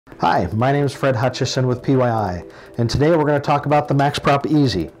Hi, my name is Fred Hutchison with PYI, and today we're going to talk about the MaxProp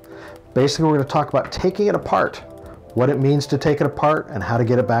Easy. Basically, we're going to talk about taking it apart, what it means to take it apart, and how to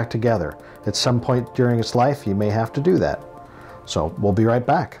get it back together. At some point during its life, you may have to do that. So we'll be right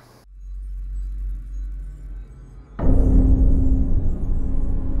back.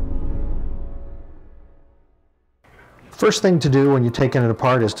 First thing to do when you're taking it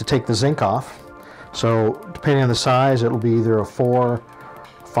apart is to take the zinc off. So depending on the size, it'll be either a 4,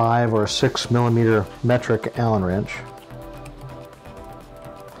 5, or 6 millimeter metric Allen wrench.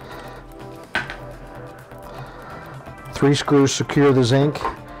 Three screws secure the zinc,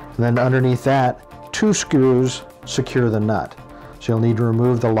 and then underneath that, 2 screws secure the nut. So you'll need to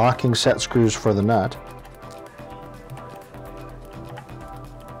remove the locking set screws for the nut.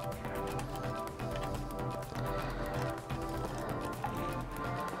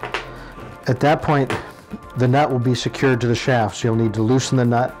 At that point, the nut will be secured to the shaft, so you'll need to loosen the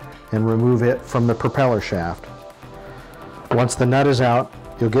nut and remove it from the propeller shaft. Once the nut is out,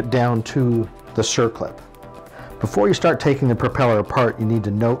 you'll get down to the circlip. Before you start taking the propeller apart, you need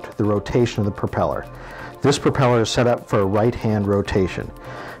to note the rotation of the propeller. This propeller is set up for a right-hand rotation.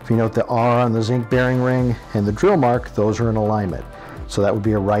 If you note the R on the zinc bearing ring and the drill mark, those are in alignment. So that would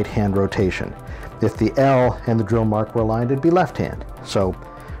be a right-hand rotation. If the L and the drill mark were aligned, it'd be left-hand. So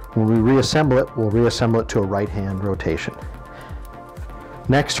when we reassemble it, we'll reassemble it to a right-hand rotation.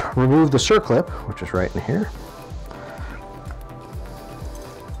 Next, remove the circlip, which is right in here.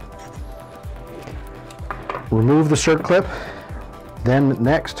 Remove the circlip. Then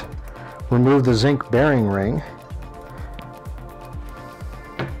next, remove the zinc bearing ring.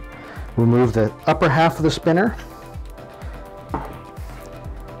 Remove the upper half of the spinner.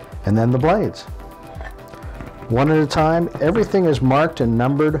 And then the blades. One at a time. Everything is marked and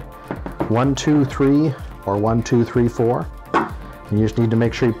numbered 1, 2, 3 or 1, 2, 3, 4. And you just need to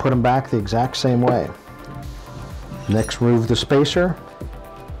make sure you put them back the exact same way. Next, remove the spacer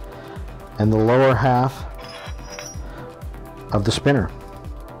and the lower half of the spinner.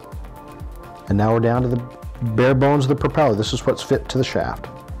 And now we're down to the bare bones of the propeller. This is what's fit to the shaft.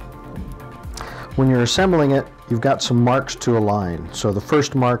 When you're assembling it, you've got some marks to align. So the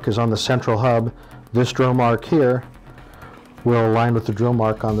first mark is on the central hub. This drill mark here will align with the drill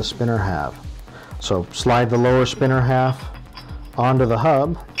mark on the spinner half. So slide the lower spinner half onto the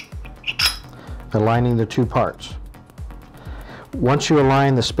hub, aligning the two parts. Once you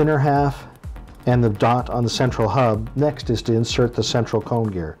align the spinner half and the dot on the central hub, next is to insert the central cone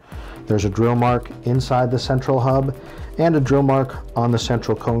gear. There's a drill mark inside the central hub and a drill mark on the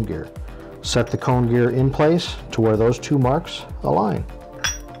central cone gear. Set the cone gear in place to where those two marks align.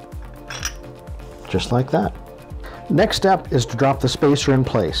 Just like that. Next step is to drop the spacer in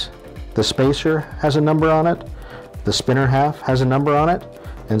place. The spacer has a number on it, the spinner half has a number on it,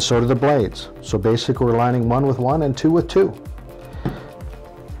 and so do the blades. So basically we're lining 1 with 1 and 2 with 2.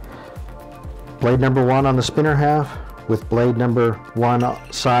 Blade number 1 on the spinner half with blade number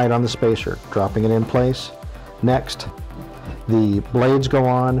 1 side on the spacer, dropping it in place. Next, the blades go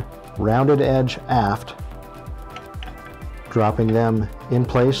on rounded edge aft, dropping them in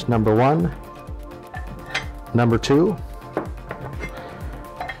place, number 1, number 2,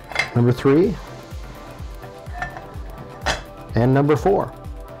 number 3, and number 4.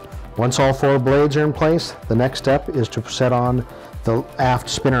 Once all 4 blades are in place, the next step is to set on the aft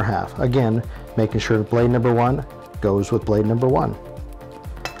spinner half. Again, making sure that blade number 1 goes with blade number 1.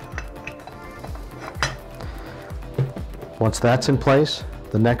 Once that's in place,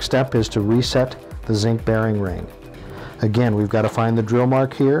 the next step is to reset the zinc bearing ring. Again, we've got to find the drill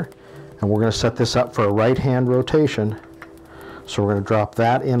mark here, and we're going to set this up for a right-hand rotation. So we're going to drop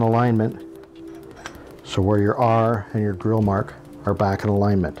that in alignment, so where your R and your drill mark are back in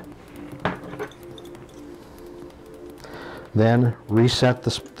alignment. Then reset the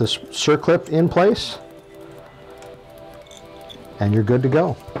circlip in place, and you're good to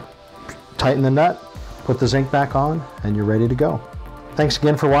go. Tighten the nut, put the zinc back on, and you're ready to go. Thanks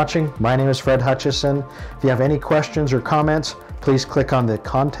again for watching. My name is Fred Hutchison. If you have any questions or comments, please click on the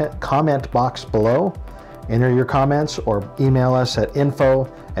comment box below, enter your comments, or email us at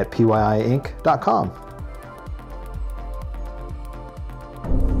info@pyiinc.com.